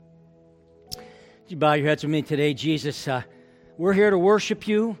You bow your heads with me today, Jesus. We're here to worship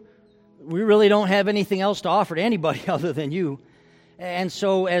you. We really don't have anything else to offer to anybody other than you. And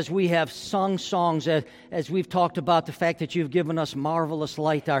so as we have sung songs, as we've talked about the fact that you've given us marvelous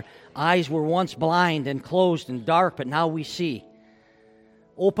light, our eyes were once blind and closed and dark, but now we see.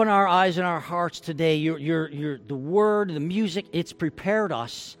 Open our eyes and our hearts today. The word, the music, it's prepared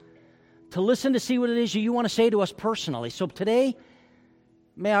us to listen to see what it is you want to say to us personally. So today,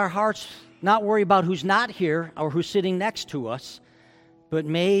 may our hearts not worry about who's not here or who's sitting next to us, but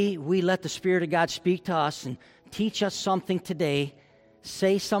may we let the Spirit of God speak to us and teach us something today,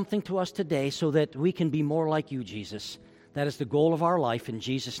 say something to us today so that we can be more like you, Jesus. That is the goal of our life in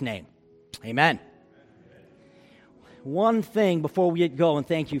Jesus' name. Amen. One thing before we get going,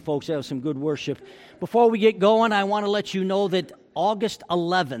 thank you folks, that was some good worship. Before we get going, I want to let you know that August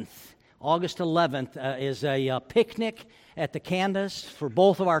 11th is a picnic at the Candace for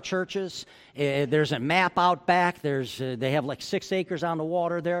both of our churches. There's a map out back. They have like 6 acres on the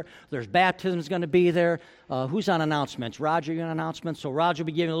water there. There's baptisms going to be there. Who's on announcements? Roger, you're on announcements? So Roger will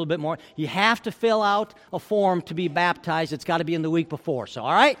be giving a little bit more. You have to fill out a form to be baptized. It's got to be in the week before. So,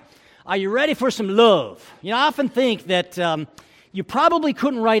 all right? Are you ready for some love? You know, I often think that you probably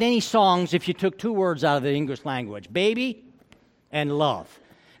couldn't write any songs if you took 2 words out of the English language, baby and love.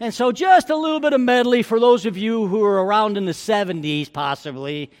 And so just a little bit of medley for those of you who are around in the 70s,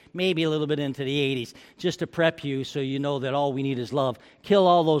 possibly, maybe a little bit into the 80s, just to prep you so you know that all we need is love. Kill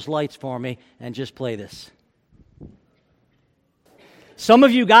all those lights for me and just play this. Some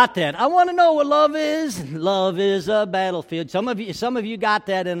of you got that. I want to know what love is. Love is a battlefield. Some of you got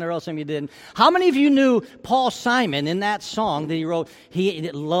that in there, some of you didn't. How many of you knew Paul Simon in that song that he wrote,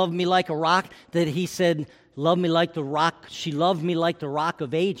 he loved me like a rock, that he said, love me like the rock, she loved me like the rock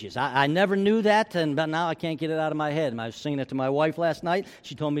of ages. I never knew that, but now I can't get it out of my head. I was singing it to my wife last night.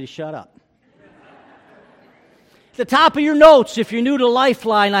 She told me to shut up. The top of your notes, if you're new to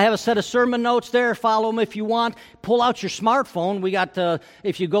Lifeline, I have a set of sermon notes there. Follow them if you want. Pull out your smartphone. We got,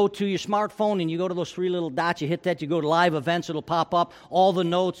 if you go to your smartphone and you go to those 3 little dots, you hit that, you go to live events, it'll pop up. All the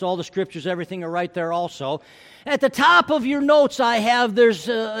notes, all the scriptures, everything are right there also. At the top of your notes there's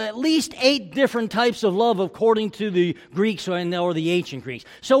at least 8 different types of love according to the Greeks or the ancient Greeks.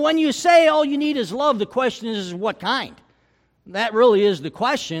 So when you say all you need is love, the question is what kind? That really is the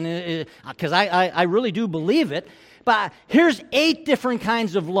question, because I really do believe it. But here's 8 different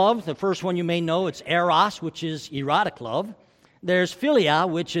kinds of love. The first one you may know, it's eros, which is erotic love. There's philia,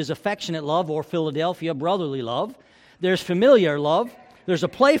 which is affectionate love, or Philadelphia, brotherly love. There's familiar love. There's a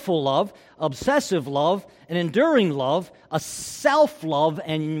playful love, obsessive love, an enduring love, a self-love,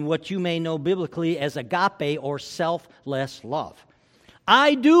 and what you may know biblically as agape, or selfless love.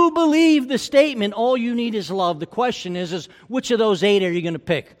 I do believe the statement, all you need is love. The question is which of those 8 are you going to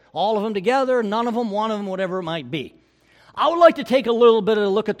pick? All of them together, none of them, one of them, whatever it might be. I would like to take a little bit of a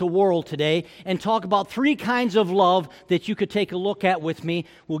look at the world today and talk about 3 kinds of love that you could take a look at with me.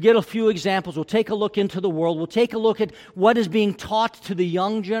 We'll get a few examples. We'll take a look into the world. We'll take a look at what is being taught to the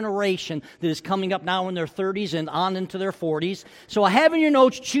young generation that is coming up now in their 30s and on into their 40s. So I have in your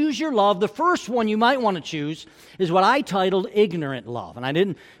notes, choose your love. The first one you might want to choose is what I titled ignorant love. And I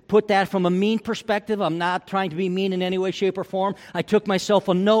didn't put that from a mean perspective. I'm not trying to be mean in any way, shape, or form. I took myself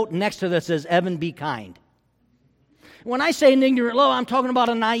a note next to that says, Evan, be kind. When I say an ignorant love, I'm talking about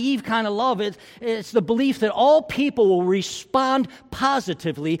a naive kind of love. It's the belief that all people will respond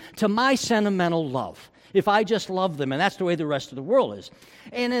positively to my sentimental love if I just love them, and that's the way the rest of the world is.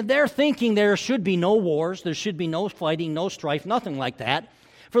 And they're thinking there should be no wars, there should be no fighting, no strife, nothing like that.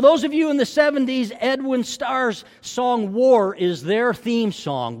 For those of you in the 70s, Edwin Starr's song War is their theme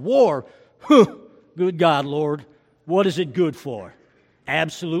song. War, good God, Lord, what is it good for?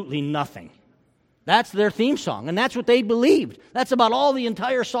 Absolutely nothing. That's their theme song, and that's what they believed. That's about all the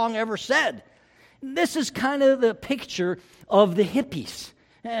entire song ever said. This is kind of the picture of the hippies.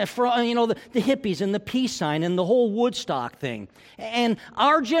 The hippies and the peace sign and the whole Woodstock thing. And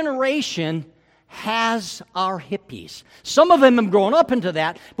our generation has our hippies. Some of them have grown up into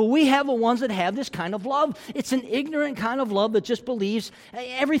that, but we have the ones that have this kind of love. It's an ignorant kind of love that just believes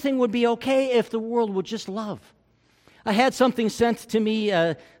everything would be okay if the world would just love. I had something sent to me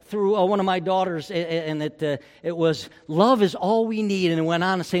through one of my daughters, and it was, love is all we need, and it went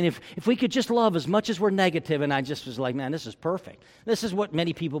on and saying, if we could just love as much as we're negative, and I just was like, man, this is perfect. This is what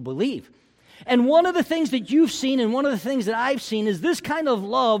many people believe. And one of the things that you've seen, and one of the things that I've seen, is this kind of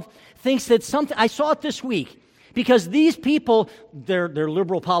love thinks that something, I saw it this week, because these people, they're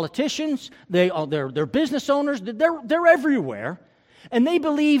liberal politicians, they're business owners, they're everywhere, and they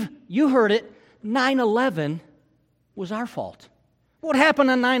believe, you heard it, 9/11 was our fault. What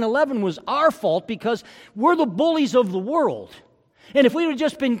happened on 9/11 was our fault because we're the bullies of the world. And if we would have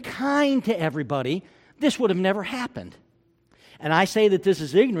just been kind to everybody, this would have never happened. And I say that this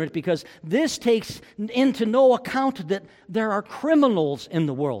is ignorant because this takes into no account that there are criminals in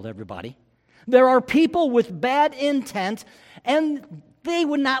the world, everybody. There are people with bad intent, and they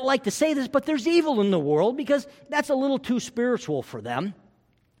would not like to say this, but there's evil in the world because that's a little too spiritual for them.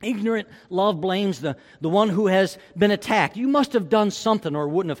 Ignorant love blames the one who has been attacked. You must have done something or it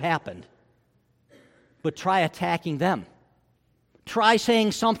wouldn't have happened. But try attacking them. Try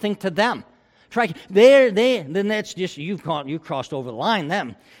saying something to them. Then that's just, you've crossed over the line,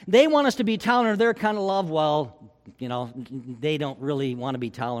 them. They want us to be tolerant of their kind of love. Well, they don't really want to be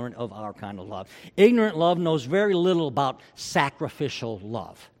tolerant of our kind of love. Ignorant love knows very little about sacrificial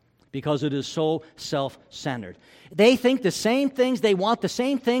love because it is so self-centered. They think the same things, they want the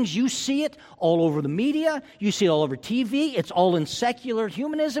same things. You see it all over the media, you see it all over TV, it's all in secular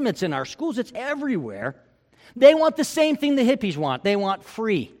humanism, it's in our schools, it's everywhere. They want the same thing the hippies want. They want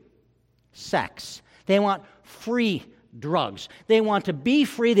free sex. They want free drugs. They want to be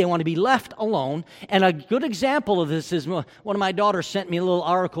free. They want to be left alone. And a good example of this is one of my daughters sent me a little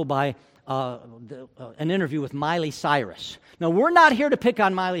article by an interview with Miley Cyrus. Now, we're not here to pick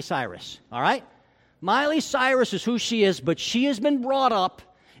on Miley Cyrus, all right? Miley Cyrus is who she is, but she has been brought up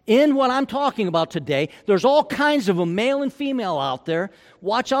in what I'm talking about today. There's all kinds of them, male and female out there.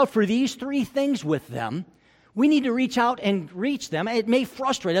 Watch out for these three things with them. We need to reach out and reach them. It may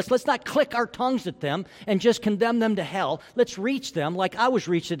frustrate us. Let's not click our tongues at them and just condemn them to hell. Let's reach them like I was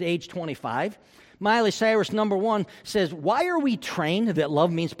reached at age 25. Miley Cyrus, number one, says, why are we trained that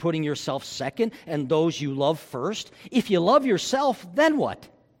love means putting yourself second and those you love first? If you love yourself, then what?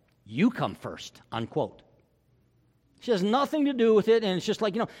 You come first, unquote. She has nothing to do with it, and it's just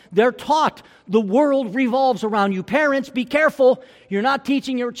like, they're taught the world revolves around you. Parents, be careful. You're not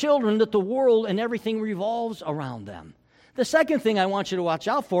teaching your children that the world and everything revolves around them. The second thing I want you to watch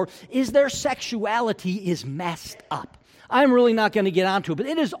out for is their sexuality is messed up. I'm really not going to get onto it, but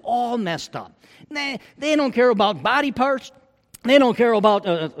it is all messed up. They don't care about body parts. They don't care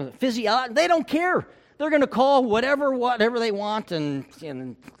about physiology. They don't care. They're going to call whatever they want,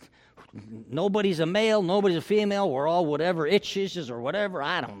 and nobody's a male, nobody's a female, we're all whatever itches or whatever,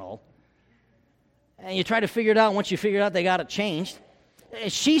 I don't know. And you try to figure it out. Once you figure it out, they got it changed.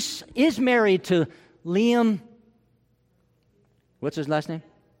 She is married to Liam, what's his last name?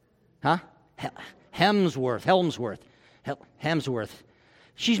 Huh? Hemsworth.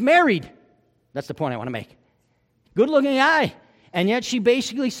 She's married. That's the point I want to make. Good-looking guy. And yet she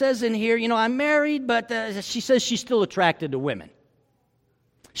basically says in here, I'm married, but she says she's still attracted to women.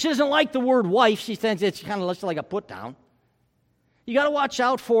 She doesn't like the word wife. She thinks it's kind of looks like a put-down. You got to watch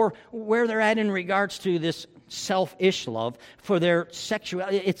out for where they're at in regards to this selfish love, for their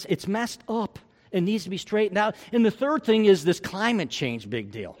sexuality. It's messed up. It needs to be straightened out. And the third thing is this climate change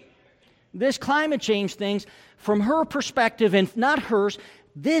big deal. This climate change things, from her perspective and not hers,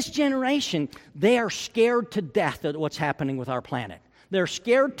 this generation, they are scared to death at what's happening with our planet. They're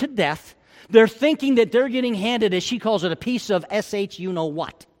scared to death. They're thinking that they're getting handed, as she calls it, a piece of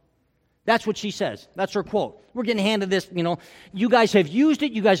you-know-what. That's what she says. That's her quote. We're getting handed this, you guys have used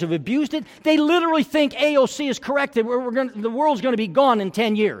it, you guys have abused it. They literally think AOC is correct, that the world's going to be gone in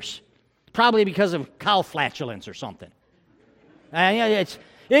 10 years. Probably because of cow flatulence or something.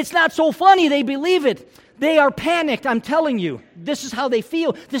 It's not so funny, they believe it. They are panicked, I'm telling you. This is how they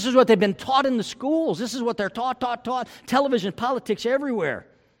feel. This is what they've been taught in the schools. This is what they're taught. Television, politics, everywhere.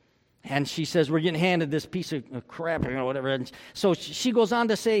 And she says, we're getting handed this piece of crap, whatever. And so she goes on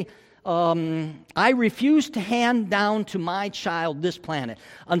to say, I refuse to hand down to my child this planet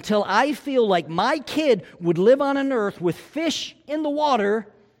until I feel like my kid would live on an earth with fish in the water.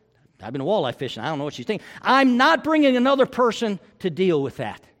 I've been walleye fishing. I don't know what she's thinking. I'm not bringing another person to deal with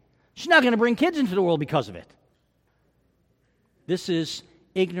that. She's not going to bring kids into the world because of it. This is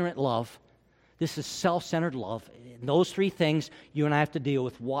ignorant love. This is self-centered love. And those three things you and I have to deal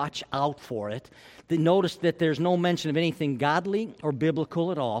with. Watch out for it. Notice that there's no mention of anything godly or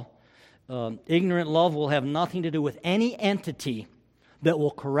biblical at all. Ignorant love will have nothing to do with any entity that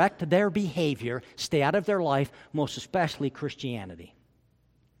will correct their behavior, stay out of their life, most especially Christianity.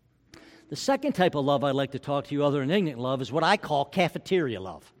 The second type of love I'd like to talk to you, other than ignorant love, is what I call cafeteria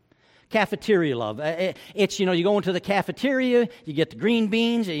love. Cafeteria love. It's, you go into the cafeteria, you get the green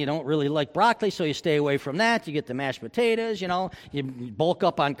beans, and you don't really like broccoli, so you stay away from that. You get the mashed potatoes, you bulk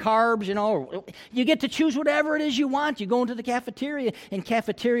up on carbs, You get to choose whatever it is you want. You go into the cafeteria, and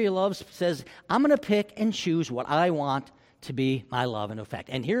cafeteria love says, I'm going to pick and choose what I want to be my love and effect.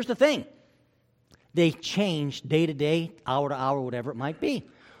 And here's the thing. They change day to day, hour to hour, whatever it might be.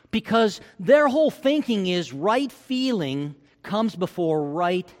 Because their whole thinking is right feeling comes before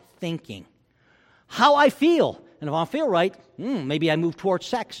right thinking. How I feel. And if I feel right, maybe I move towards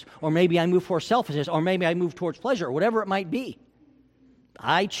sex, or maybe I move towards selfishness, or maybe I move towards pleasure, or whatever it might be.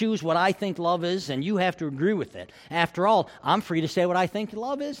 I choose what I think love is, and you have to agree with it. After all, I'm free to say what I think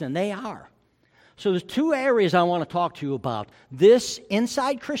love is, and they are. So there's two areas I want to talk to you about. This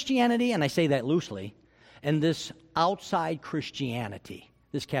inside Christianity, and I say that loosely, and this outside Christianity,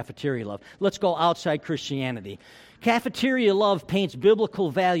 this cafeteria love. Let's go outside Christianity. Cafeteria love paints biblical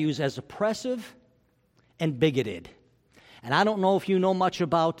values as oppressive and bigoted. And I don't know if you know much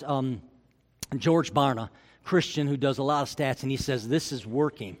about George Barna, Christian who does a lot of stats, and he says this is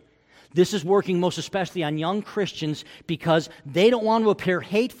working. This is working most especially on young Christians because they don't want to appear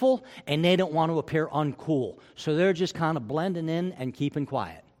hateful and they don't want to appear uncool. So they're just kind of blending in and keeping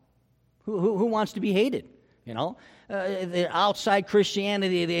quiet. Who wants to be hated? You know, the outside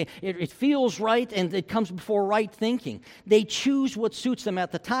Christianity, it feels right and it comes before right thinking. They choose what suits them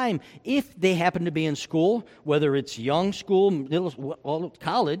at the time. If they happen to be in school, whether it's young school, middle,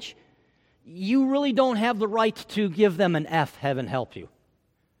 college, you really don't have the right to give them an F, heaven help you.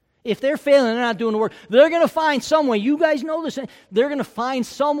 If they're failing, they're not doing the work, they're going to find some way. You guys know this. They're going to find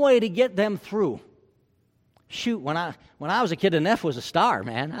some way to get them through. Shoot, when I was a kid, an F was a star,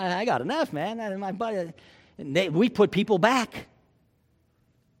 man. I got an F, man. And my buddy, we put people back.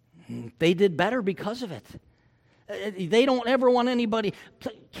 They did better because of it. They don't ever want anybody.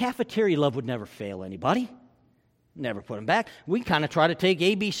 Cafeteria love would never fail anybody. Never put them back. We kind of try to take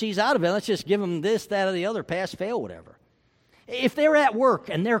ABCs out of it. Let's just give them this, that, or the other, pass, fail, whatever. If they're at work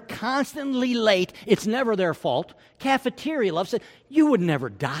and they're constantly late, it's never their fault. Cafeteria love said, you would never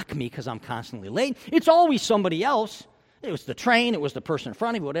dock me because I'm constantly late. It's always somebody else. It was the train, it was the person in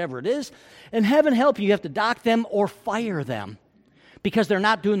front of you, whatever it is. And heaven help you, you have to dock them or fire them because they're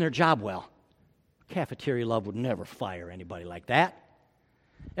not doing their job well. Cafeteria love would never fire anybody like that.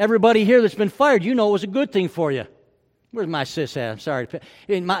 Everybody here that's been fired, you know it was a good thing for you. Where's my sis at? I'm sorry.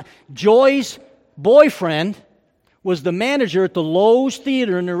 Joy's boyfriend was the manager at the Lowe's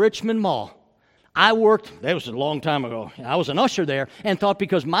Theater in the Richmond Mall. I worked, that was a long time ago, I was an usher there, and thought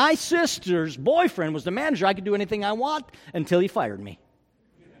because my sister's boyfriend was the manager, I could do anything I want until he fired me.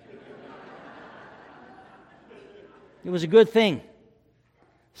 It was a good thing.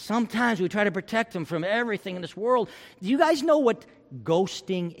 Sometimes we try to protect them from everything in this world. Do you guys know what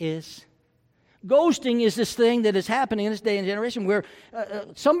ghosting is? Ghosting is this thing that is happening in this day and generation where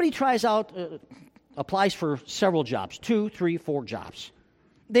somebody tries out... applies for several jobs, 2, 3, 4 jobs.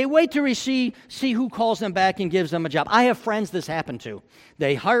 They wait to see who calls them back and gives them a job. I have friends this happened to.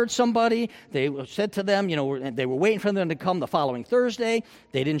 They hired somebody. They said to them, they were waiting for them to come the following Thursday.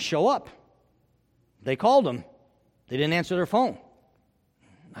 They didn't show up. They called them. They didn't answer their phone.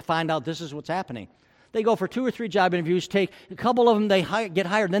 I find out this is what's happening. They go for 2 or 3 job interviews, take a couple of them, they get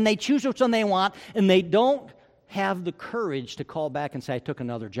hired, then they choose which one they want, and they don't have the courage to call back and say, I took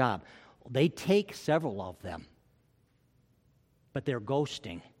another job. They take several of them, but they're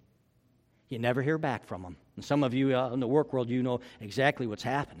ghosting. You never hear back from them. And some of you in the work world, you know exactly what's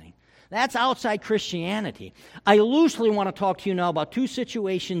happening. That's outside Christianity. I loosely want to talk to you now about 2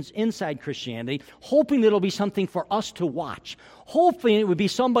 situations inside Christianity, hoping that it'll be something for us to watch. Hopefully it would be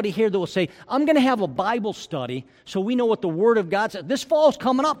somebody here that will say, I'm going to have a Bible study so we know what the Word of God says. This fall's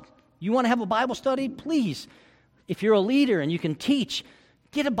coming up. You want to have a Bible study? Please. If you're a leader and you can teach,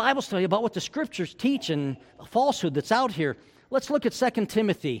 get a Bible study about what the Scriptures teach and a falsehood that's out here. Let's look at 2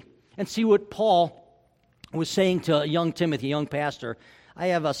 Timothy and see what Paul was saying to young Timothy, young pastor. I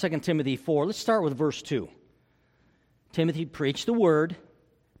have 2 Timothy 4. Let's start with verse 2. Timothy, preach the word,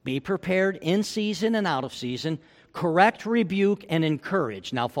 be prepared in season and out of season, correct, rebuke, and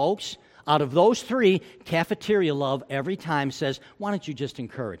encourage. Now, folks, out of those 3, cafeteria love every time says, why don't you just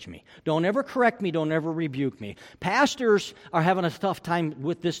encourage me? Don't ever correct me. Don't ever rebuke me. Pastors are having a tough time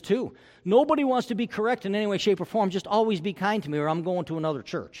with this too. Nobody wants to be correct in any way, shape, or form. Just always be kind to me or I'm going to another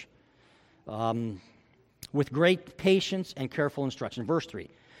church. With great patience and careful instruction. Verse 3.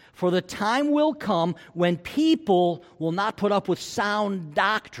 For the time will come when people will not put up with sound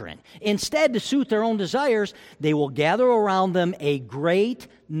doctrine. Instead, to suit their own desires, they will gather around them a great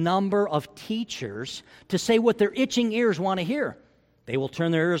number of teachers to say what their itching ears want to hear. They will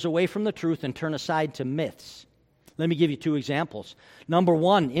turn their ears away from the truth and turn aside to myths. Let me give you 2 examples. Number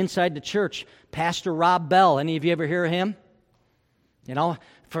 1, inside the church, Pastor Rob Bell. Any of you ever hear of him?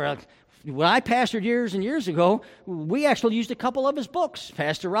 When I pastored years and years ago, we actually used a couple of his books.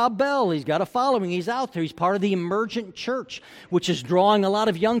 Pastor Rob Bell, he's got a following. He's out there. He's part of the Emergent Church, which is drawing a lot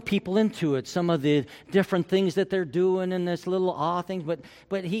of young people into it. Some of the different things that they're doing and this little things.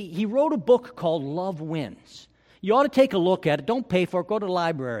 But he wrote a book called Love Wins. You ought to take a look at it. Don't pay for it. Go to the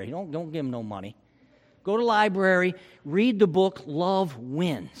library. Don't give him no money. Go to the library. Read the book Love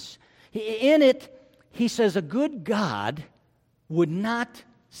Wins. In it, he says a good God would not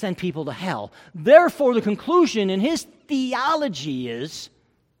send people to hell. Therefore, the conclusion in his theology is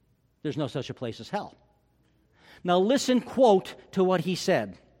there's no such a place as hell. Now listen, quote, to what he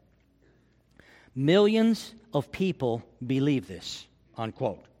said. Millions of people believe this,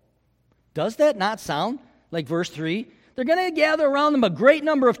 unquote. Does that not sound like verse 3? They're going to gather around them a great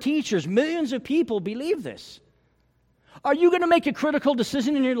number of teachers. Millions of people believe this. Are you going to make a critical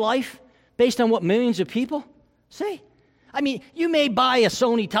decision in your life based on what millions of people say? I mean, you may buy a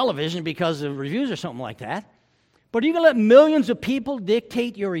Sony television because of reviews or something like that, but are you going to let millions of people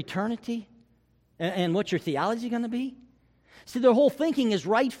dictate your eternity and what your theology is going to be? See, their whole thinking is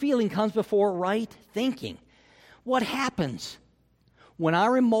right feeling comes before right thinking. What happens when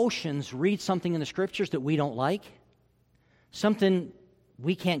our emotions read something in the Scriptures that we don't like, something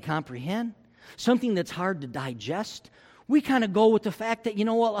we can't comprehend, something that's hard to digest? We kind of go with the fact that, you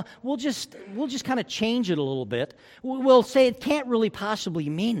know what, we'll just kind of change it a little bit. We'll say it can't really possibly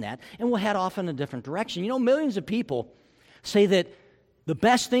mean that, and we'll head off in a different direction. You know, millions of people say that the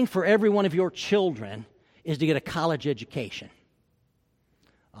best thing for every one of your children is to get a college education.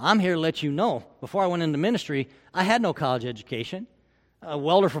 I'm here to let you know, before I went into ministry, I had no college education. A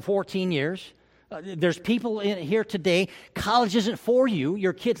welder for 14 years. There's people here today, college isn't for you.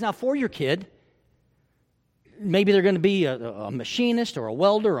 Your kid's not for your kid. Maybe they're going to be a machinist or a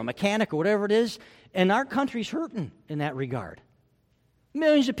welder or a mechanic or whatever it is, and our country's hurting in that regard.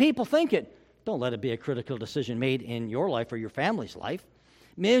 Millions of people think it. Don't let it be a critical decision made in your life or your family's life.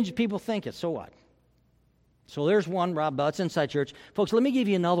 Millions of people think it, so what? So there's one, Rob Bell, it's Inside Church. Folks, let me give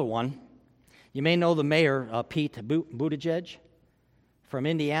you another one. You may know the mayor, Pete Buttigieg from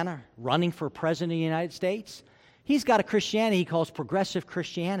Indiana, running for president of the United States. He's got a Christianity he calls progressive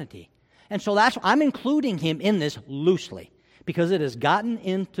Christianity. And so I'm including him in this loosely because it has gotten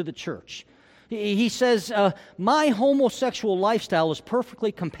into the church. He says, my homosexual lifestyle is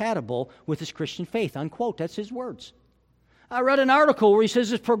perfectly compatible with his Christian faith, unquote. That's his words. I read an article where he says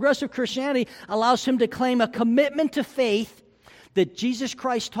his progressive Christianity allows him to claim a commitment to faith that Jesus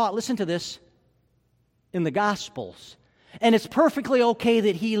Christ taught, listen to this, in the Gospels. And it's perfectly okay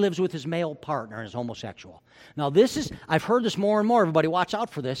that he lives with his male partner and is homosexual. Now I've heard this more and more. Everybody watch out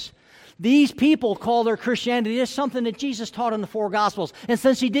for this. These people call their Christianity just something that Jesus taught in the four Gospels. And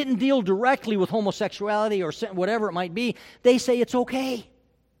since he didn't deal directly with homosexuality or whatever it might be, they say it's okay.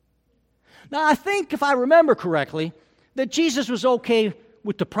 Now, I think, if I remember correctly, that Jesus was okay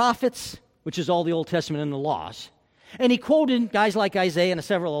with the prophets, which is all the Old Testament and the laws. And he quoted guys like Isaiah and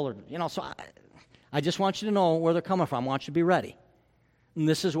several other, so I just want you to know where they're coming from. I want you to be ready. And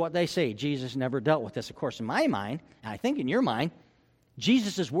this is what they say. Jesus never dealt with this. Of course, in my mind, and I think in your mind,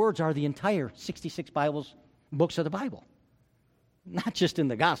 Jesus' words are the entire 66 books of the Bible. Not just in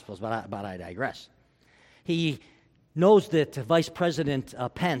the Gospels, but I digress. He knows that Vice President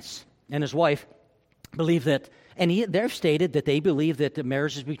Pence and his wife believe that, and they've stated that they believe that the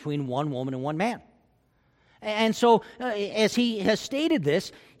marriage is between one woman and one man. And so, as he has stated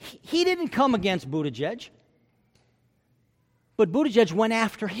this, he didn't come against Buttigieg, but Buttigieg went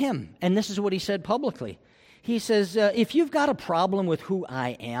after him. And this is what he said publicly. He says, if you've got a problem with who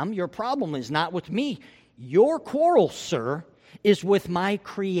I am, your problem is not with me. Your quarrel, sir, is with my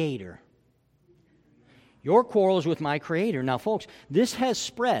Creator. Your quarrel is with my Creator. Now, folks, this has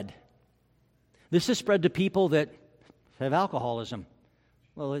spread. This has spread to people that have alcoholism.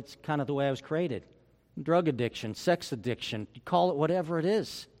 Well, it's kind of the way I was created. Drug addiction, sex addiction, you call it whatever it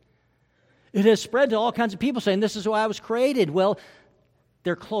is. It has spread to all kinds of people saying, this is why I was created. Well,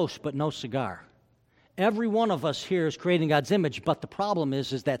 they're close, but no cigar. Every one of us here is created in God's image, but the problem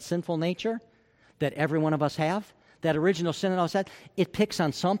is that sinful nature that every one of us have, that original sin that us had, it picks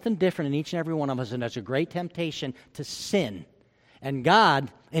on something different in each and every one of us, and there's a great temptation to sin. And God,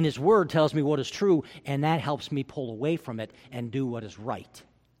 in His Word, tells me what is true, and that helps me pull away from it and do what is right.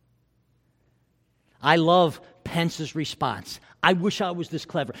 I love Pence's response. I wish I was this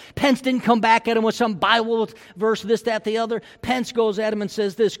clever. Pence didn't come back at him with some Bible verse, this, that, the other. Pence goes at him and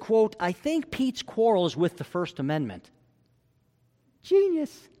says this, quote, I think Pete's quarrel is with the First Amendment.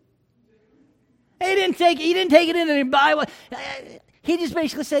 Genius. He didn't take it into the Bible. He just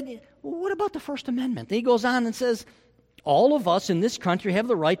basically said, well, what about the First Amendment? And he goes on and says, All of us in this country have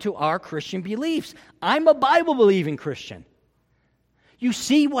the right to our Christian beliefs. I'm a Bible-believing Christian. You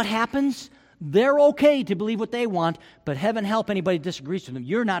see what happens? They're okay to believe what they want, but heaven help anybody who disagrees with them.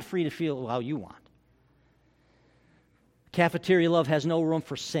 You're not free to feel how you want. Cafeteria love has no room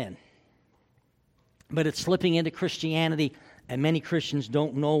for sin. But it's slipping into Christianity, and many Christians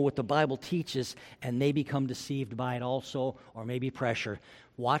don't know what the Bible teaches, and they become deceived by it also, or maybe pressure.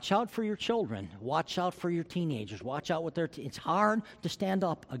 Watch out for your children. Watch out for your teenagers. Watch out with their it's hard to stand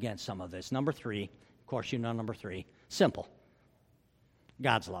up against some of this. Number 3, of course you know number 3, simple.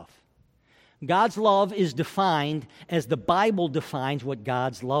 God's love. God's love is defined as the Bible defines what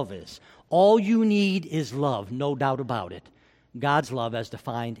God's love is. All you need is love, no doubt about it. God's love as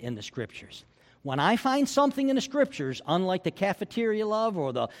defined in the Scriptures. When I find something in the Scriptures, unlike the cafeteria love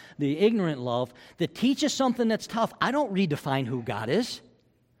or the ignorant love, that teaches something that's tough, I don't redefine who God is.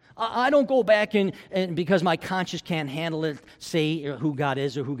 I don't go back and because my conscience can't handle it, say who God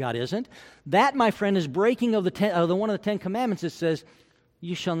is or who God isn't. That, my friend, is breaking of one of the 10 Commandments that says,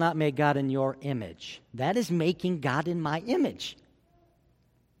 you shall not make God in your image. That is making God in my image.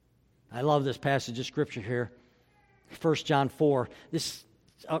 I love this passage of Scripture here. 1 John 4.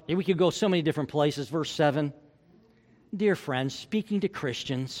 We could go so many different places. Verse 7. Dear friends, speaking to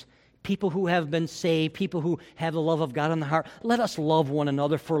Christians, people who have been saved, people who have the love of God in the heart, let us love one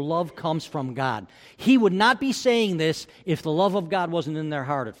another, for love comes from God. He would not be saying this if the love of God wasn't in their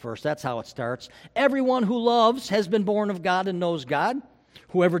heart at first. That's how it starts. Everyone who loves has been born of God and knows God.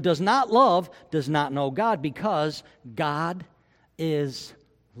 Whoever does not love does not know God, because God is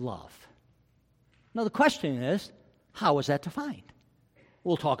love. Now the question is, how is that defined?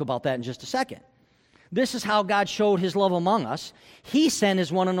 We'll talk about that in just a second. This is how God showed His love among us. He sent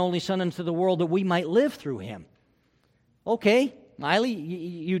His one and only Son into the world that we might live through Him. Okay, Miley,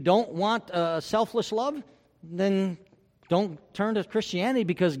 you don't want selfless love? Then don't turn to Christianity,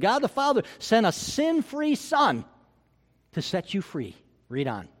 because God the Father sent a sin-free Son to set you free. Read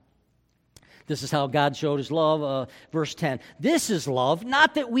on. This is how God showed His love. Verse 10. This is love,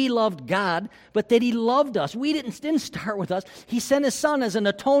 not that we loved God, but that He loved us. We didn't start with us. He sent His Son as an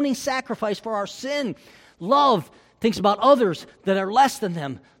atoning sacrifice for our sin. Love thinks about others that are less than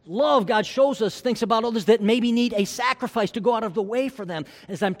them. Love, God shows us, thinks about others that maybe need a sacrifice to go out of the way for them.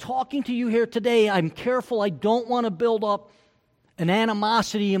 As I'm talking to you here today, I'm careful. I don't want to build up an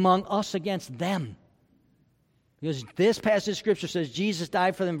animosity among us against them. Because this passage of Scripture says Jesus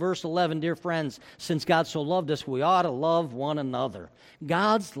died for them. Verse 11, dear friends, since God so loved us, we ought to love one another.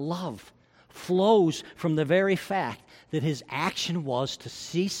 God's love flows from the very fact that His action was to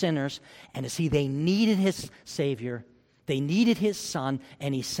see sinners and to see they needed His Savior, they needed His Son,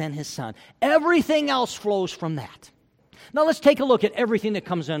 and He sent His Son. Everything else flows from that. Now let's take a look at everything that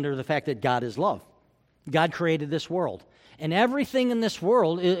comes under the fact that God is love. God created this world. And everything in this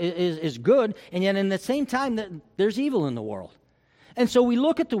world is good, and yet in the same time, there's evil in the world. And so we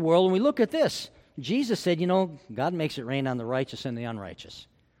look at the world and we look at this. Jesus said, God makes it rain on the righteous and the unrighteous,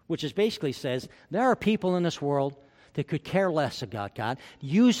 which is basically says there are people in this world that could care less about God,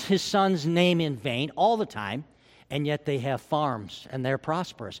 use His Son's name in vain all the time, and yet they have farms and they're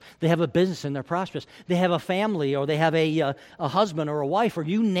prosperous. They have a business and they're prosperous. They have a family, or they have a husband or a wife, or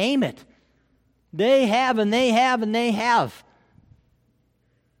you name it. They have, and they have, and they have.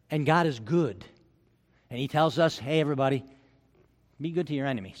 And God is good. And He tells us, hey, everybody, be good to your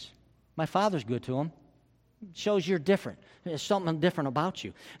enemies. My Father's good to them. It shows you're different. There's something different about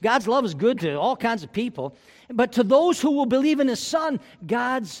you. God's love is good to all kinds of people. But to those who will believe in His Son,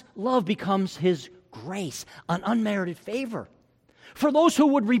 God's love becomes His grace, an unmerited favor. For those who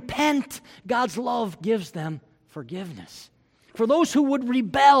would repent, God's love gives them forgiveness. For those who would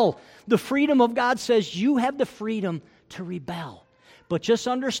rebel, the freedom of God says you have the freedom to rebel. But just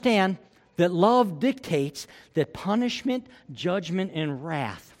understand that love dictates that punishment, judgment, and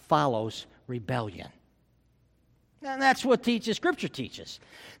wrath follows rebellion. And that's what Scripture teaches.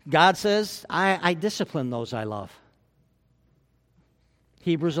 God says, I discipline those I love.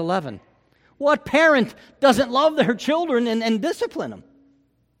 Hebrews 11. What parent doesn't love their children and discipline them?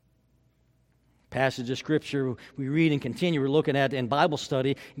 Passage of Scripture we read and continue, we're looking at in Bible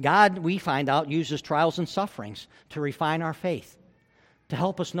study, God, we find out, uses trials and sufferings to refine our faith, to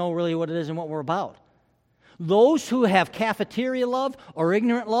help us know really what it is and what we're about. Those who have cafeteria love or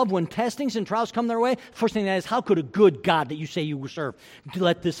ignorant love, when testings and trials come their way, first thing that is, how could a good God that you say you serve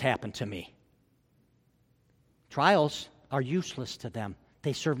let this happen to me? Trials are useless to them.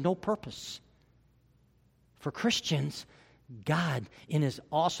 They serve no purpose. For Christians, God, in His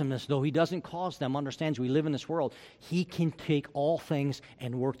awesomeness, though He doesn't cause them, understands we live in this world, He can take all things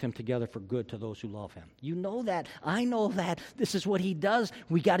and work them together for good to those who love Him. You know that. I know that. This is what He does.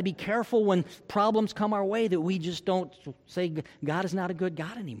 We got to be careful when problems come our way that we just don't say God is not a good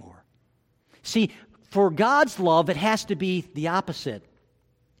God anymore. See, for God's love, it has to be the opposite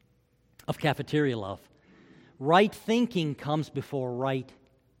of cafeteria love. Right thinking comes before right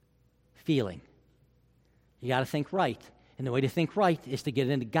feeling. You got to think right. And the way to think right is to get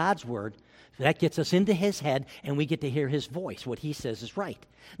into God's Word. So that gets us into His head, and we get to hear His voice. What He says is right.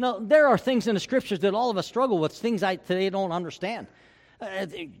 Now, there are things in the Scriptures that all of us struggle with, things I today don't understand.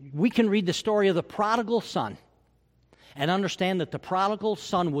 We can read the story of the prodigal son and understand that the prodigal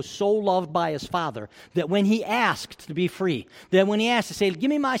son was so loved by his father that when he asked to be free, that when he asked to say, give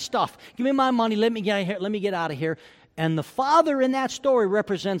me my stuff, give me my money, let me get out of here. And the father in that story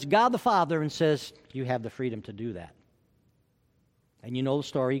represents God the Father and says, you have the freedom to do that. And you know the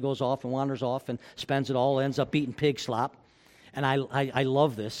story. He goes off and wanders off and spends it all, ends up eating pig slop. And I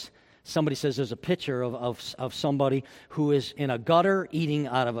love this. Somebody says there's a picture of somebody who is in a gutter, eating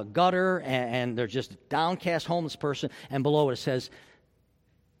out of a gutter, and they're just a downcast homeless person. And below it says,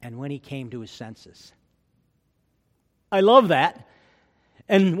 and when he came to his senses. I love that.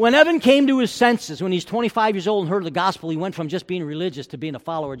 And when Evan came to his senses, when he's 25 years old and heard the gospel, he went from just being religious to being a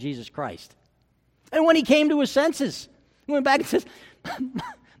follower of Jesus Christ. And when he came to his senses, he went back and says,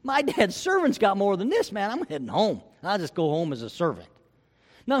 my dad's servants got more than this, man. I'm heading home. I'll just go home as a servant.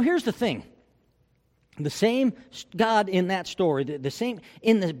 Now, here's the thing. The same God in that story, the same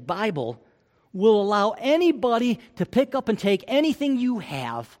in the Bible, will allow anybody to pick up and take anything you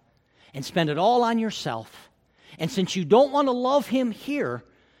have and spend it all on yourself. And since you don't want to love Him here,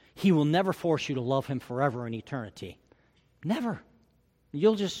 He will never force you to love Him forever in eternity. Never.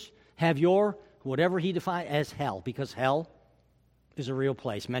 You'll just have your, whatever He defined as hell, because hell is a real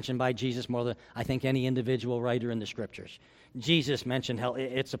place, mentioned by Jesus more than, I think, any individual writer in the Scriptures. Jesus mentioned hell.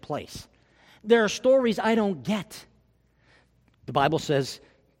 It's a place. There are stories I don't get. The Bible says,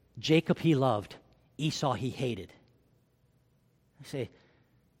 Jacob He loved, Esau He hated. I say,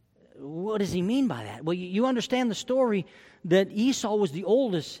 what does He mean by that? Well, you understand the story that Esau was the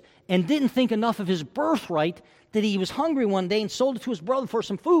oldest and didn't think enough of his birthright that he was hungry one day and sold it to his brother for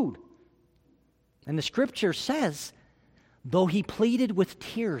some food. And the Scripture says, though he pleaded with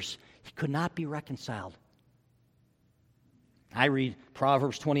tears, he could not be reconciled. I read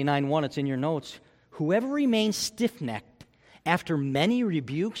Proverbs 29:1, it's in your notes. Whoever remains stiff-necked after many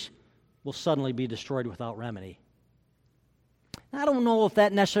rebukes will suddenly be destroyed without remedy. I don't know if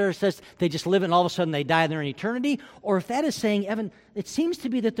that necessarily says they just live and all of a sudden they die there in eternity, or if that is saying, Evan, it seems to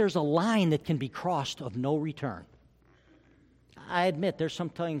be that there's a line that can be crossed of no return. I admit there's some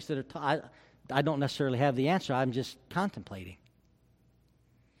things that are I don't necessarily have the answer. I'm just contemplating.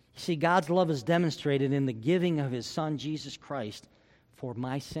 You see, God's love is demonstrated in the giving of His Son, Jesus Christ, for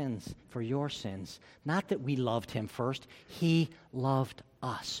my sins, for your sins. Not that we loved Him first. He loved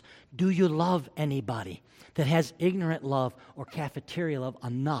us. Do you love anybody that has ignorant love or cafeteria love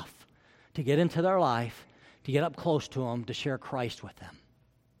enough to get into their life, to get up close to them, to share Christ with them?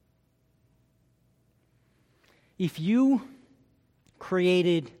 If you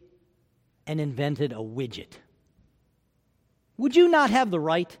created and invented a widget, would you not have the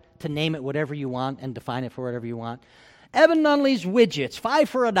right to name it whatever you want and define it for whatever you want? Evan Nunley's widgets, 5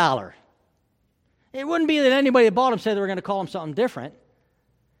 for $1. It wouldn't be that anybody that bought them said they were going to call them something different.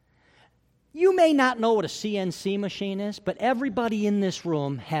 You may not know what a CNC machine is, but everybody in this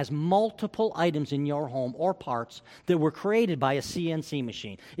room has multiple items in your home or parts that were created by a CNC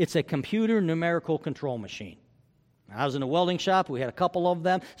machine. It's a computer numerical control machine. I was in a welding shop. We had a couple of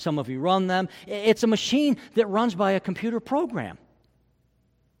them. Some of you run them. It's a machine that runs by a computer program.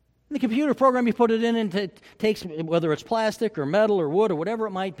 The computer program, you put it in and it takes, whether it's plastic or metal or wood or whatever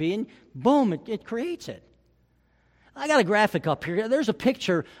it might be, and boom, it creates it. I got a graphic up here. There's a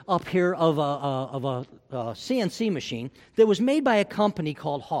picture up here of a CNC machine that was made by a company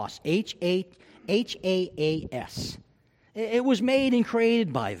called Haas, Haas. It was made and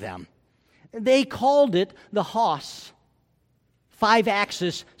created by them. They called it the Haas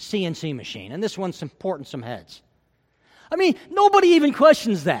 5-axis CNC machine. And this one's important, some heads. I mean, nobody even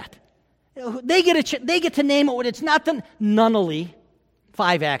questions that. They get to name it. It's not the Nunnally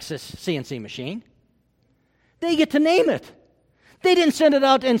 5-axis CNC machine. They get to name it. They didn't send it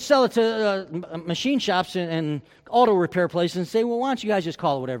out and sell it to machine shops and auto repair places and say, well, why don't you guys just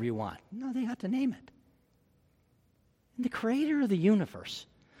call it whatever you want? No, they got to name it. And the creator of the universe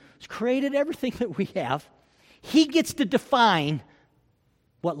has created everything that we have. He gets to define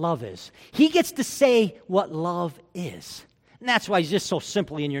what love is. He gets to say what love is. And that's why just so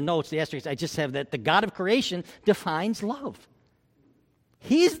simply in your notes, the asterisk, I just have that the God of creation defines love.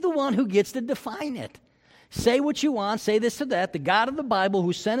 He's the one who gets to define it. Say what you want, say this or that. The God of the Bible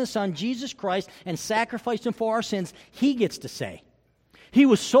who sent his son Jesus Christ and sacrificed him for our sins, he gets to say. He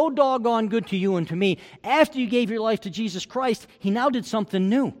was so doggone good to you and to me. After you gave your life to Jesus Christ, he now did something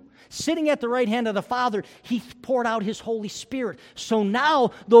new. Sitting at the right hand of the Father, he poured out his Holy Spirit. So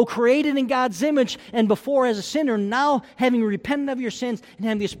now, though created in God's image and before as a sinner, now having repented of your sins and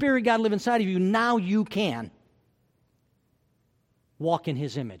having the Spirit of God live inside of you, now you can walk in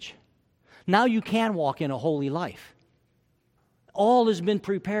his image. Now you can walk in a holy life. All has been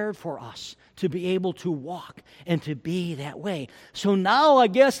prepared for us to be able to walk and to be that way. So now I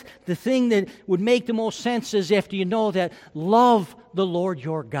guess the thing that would make the most sense is after you know that, love the Lord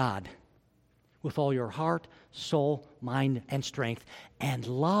your God with all your heart, soul, mind, and strength. And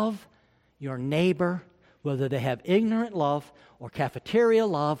love your neighbor, whether they have ignorant love or cafeteria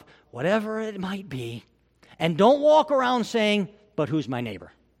love, whatever it might be. And don't walk around saying, but who's my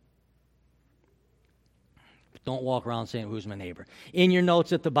neighbor? Don't walk around saying, who's my neighbor? In your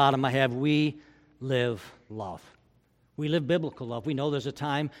notes at the bottom, I have, we live love. We live biblical love. We know there's a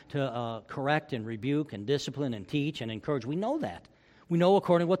time to correct and rebuke and discipline and teach and encourage. We know that. We know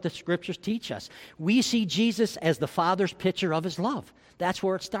according to what the Scriptures teach us. We see Jesus as the Father's picture of his love. That's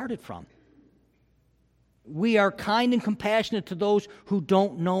where it started from. We are kind and compassionate to those who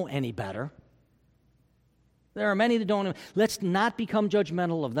don't know any better. There are many that don't. Let's not become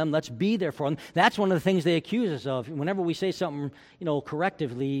judgmental of them. Let's be there for them. That's one of the things they accuse us of. Whenever we say something,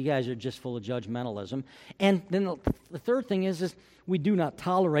 correctively, you guys are just full of judgmentalism. And then the third thing is we do not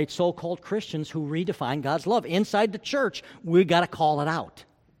tolerate so-called Christians who redefine God's love. Inside the church, we got to call it out.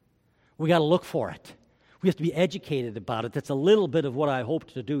 We got to look for it. We have to be educated about it. That's a little bit of what I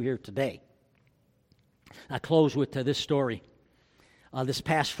hope to do here today. I close with this story. This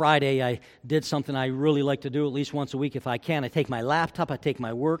past Friday, I did something I really like to do at least once a week if I can. I take my laptop, I take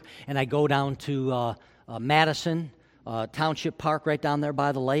my work, and I go down to Madison Township Park right down there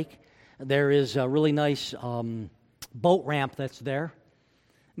by the lake. There is a really nice boat ramp that's there.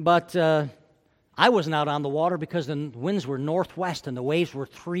 But I wasn't out on the water because the winds were northwest and the waves were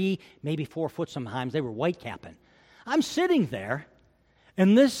 3, maybe 4 foot sometimes. They were whitecapping. I'm sitting there,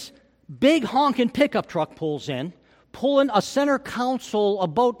 and this big honking pickup truck pulls in, pulling a center console, a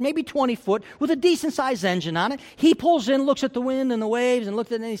boat maybe 20 foot with a decent-sized engine on it. He pulls in, looks at the wind and the waves, and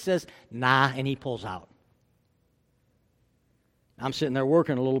looks at it, and he says, nah, and he pulls out. I'm sitting there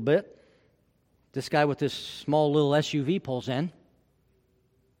working a little bit. This guy with this small little SUV pulls in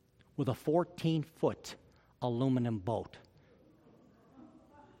with a 14-foot aluminum boat.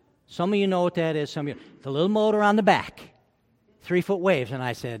 Some of you know what that is. Some of you, the little motor on the back, 3-foot waves. And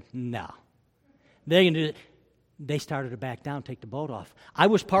I said, no. They're going to do it. They started to back down, take the boat off. I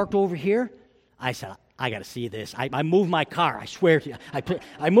was parked over here. I said, I got to see this. I moved my car. I swear to you.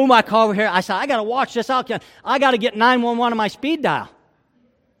 I moved my car over here. I said, I got to watch this out. I got to get 911 on my speed dial.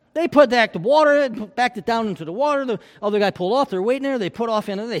 They put back the water, backed it down into the water. The other guy pulled off. They're waiting there. They put off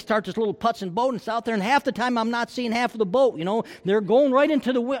in it. They start this little putzing boat, and it's out there. And half the time, I'm not seeing half of the boat. They're going right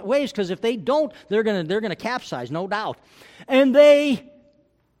into the waves because if they don't, they're gonna capsize, no doubt. And they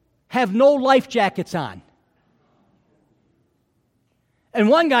have no life jackets on. And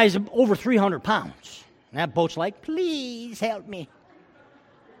one guy's over 300 pounds. And that boat's like, please help me.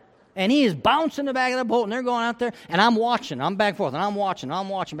 And he is bouncing the back of the boat, and they're going out there, and I'm watching. I'm back and forth, and I'm watching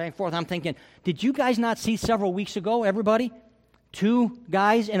back and forth. I'm thinking, did you guys not see several weeks ago, everybody? 2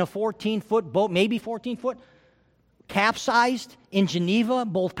 guys in a 14-foot boat, maybe 14-foot, capsized in Geneva,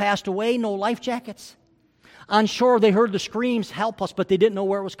 both passed away, no life jackets. On shore, they heard the screams, help us, but they didn't know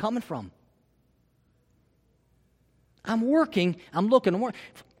where it was coming from. I'm working, I'm looking.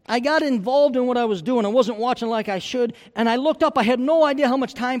 I got involved in what I was doing. I wasn't watching like I should, and I looked up. I had no idea how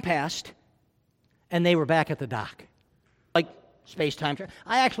much time passed, and they were back at the dock. Like space-time.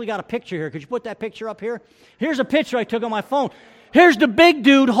 I actually got a picture here. Could you put that picture up here? Here's a picture I took on my phone. Here's the big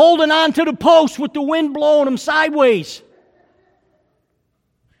dude holding on to the post with the wind blowing him sideways.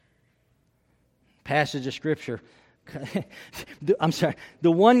 Passage of Scripture. I'm sorry.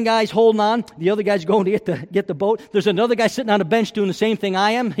 The one guy's holding on. The other guy's going to get the boat. There's another guy sitting on a bench doing the same thing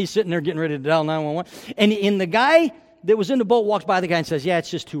I am. He's sitting there getting ready to dial 911. And the guy that was in the boat walks by the guy and says, yeah, it's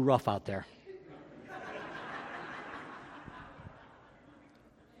just too rough out there.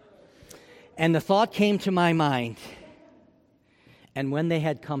 And the thought came to my mind, and when they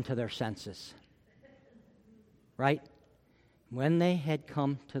had come to their senses, right? When they had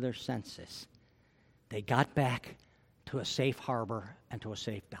come to their senses, they got back to a safe harbor and to a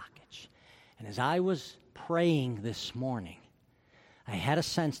safe dockage. And as I was praying this morning, I had a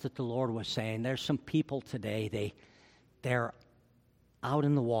sense that the Lord was saying, there's some people today, they're out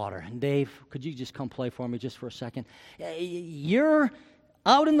in the water. And Dave, could you just come play for me just for a second? You're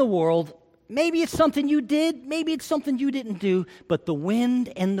out in the world. Maybe it's something you did, maybe it's something you didn't do, but the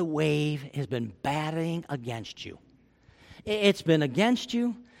wind and the wave has been batting against you. It's been against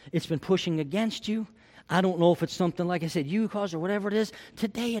you. It's been pushing against you. I don't know if it's something, like I said, you caused or whatever it is.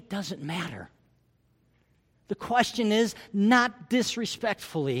 Today it doesn't matter. The question is, not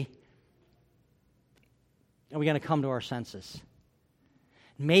disrespectfully, are we going to come to our senses?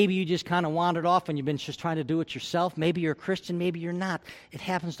 Maybe you just kind of wandered off and you've been just trying to do it yourself. Maybe you're a Christian, maybe you're not. It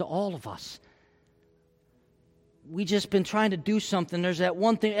happens to all of us. We just been trying to do something. There's that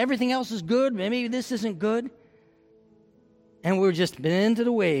one thing. Everything else is good. Maybe this isn't good. And we're just been into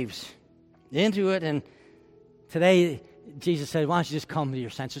the waves, into it. And today, Jesus said, why don't you just come to your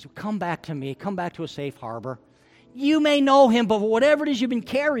senses? Come back to me. Come back to a safe harbor. You may know him, but whatever it is you've been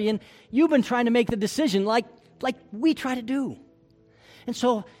carrying, you've been trying to make the decision like we try to do. And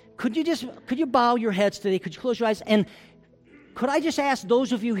so, could you bow your heads today? Could you close your eyes? And could I just ask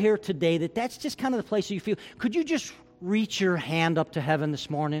those of you here today that's just kind of the place that you feel, could you just reach your hand up to heaven this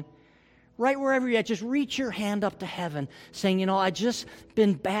morning? Right wherever you're at, just reach your hand up to heaven, saying, I just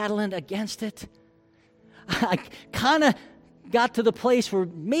been battling against it. I kind of got to the place where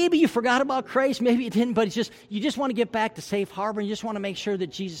maybe you forgot about Christ, maybe you didn't, but you just want to get back to safe harbor, and you just want to make sure that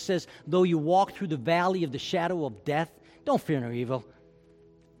Jesus says, though you walk through the valley of the shadow of death, don't fear no evil.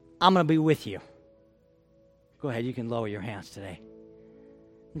 I'm going to be with you. Go ahead, you can lower your hands today.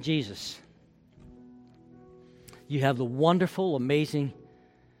 Jesus, you have the wonderful, amazing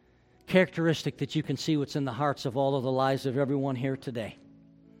characteristic that you can see what's in the hearts of all of the lives of everyone here today.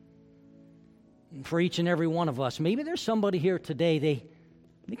 And for each and every one of us, maybe there's somebody here today, they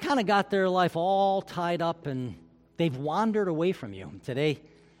kind of got their life all tied up and they've wandered away from you. Today,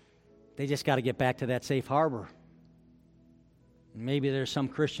 they just got to get back to that safe harbor. Maybe there's some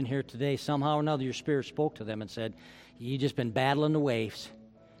Christian here today, somehow or another your Spirit spoke to them and said, you've just been battling the waves,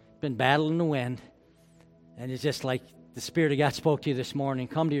 been battling the wind, and it's just like the Spirit of God spoke to you this morning.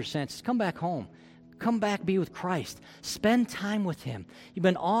 Come to your senses. Come back home. Come back, be with Christ. Spend time with Him. You've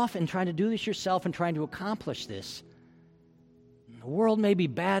been off and trying to do this yourself and trying to accomplish this. The world may be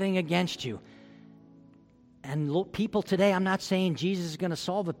batting against you. And people today, I'm not saying Jesus is going to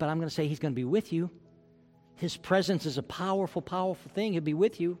solve it, but I'm going to say He's going to be with you. His presence is a powerful, powerful thing. He'll be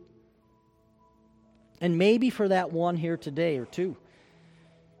with you. And maybe for that one here today or two,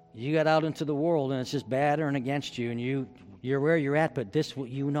 you got out into the world and it's just battering against you, and you're where you're at, but this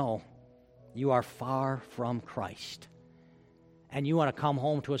you know, you are far from Christ. And you want to come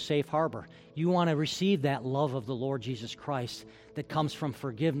home to a safe harbor. You want to receive that love of the Lord Jesus Christ that comes from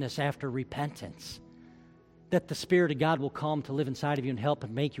forgiveness after repentance. That the Spirit of God will come to live inside of you and help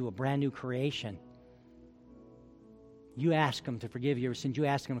and make you a brand new creation. You ask Him to forgive your sins. You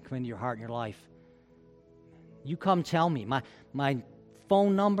ask Him to come into your heart and your life. You come tell me. My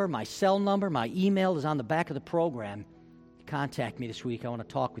phone number, my cell number, my email is on the back of the program. Contact me this week. I want to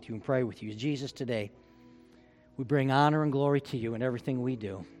talk with you and pray with you. Jesus, today, we bring honor and glory to you in everything we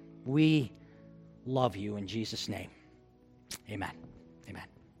do. We love you in Jesus' name. Amen.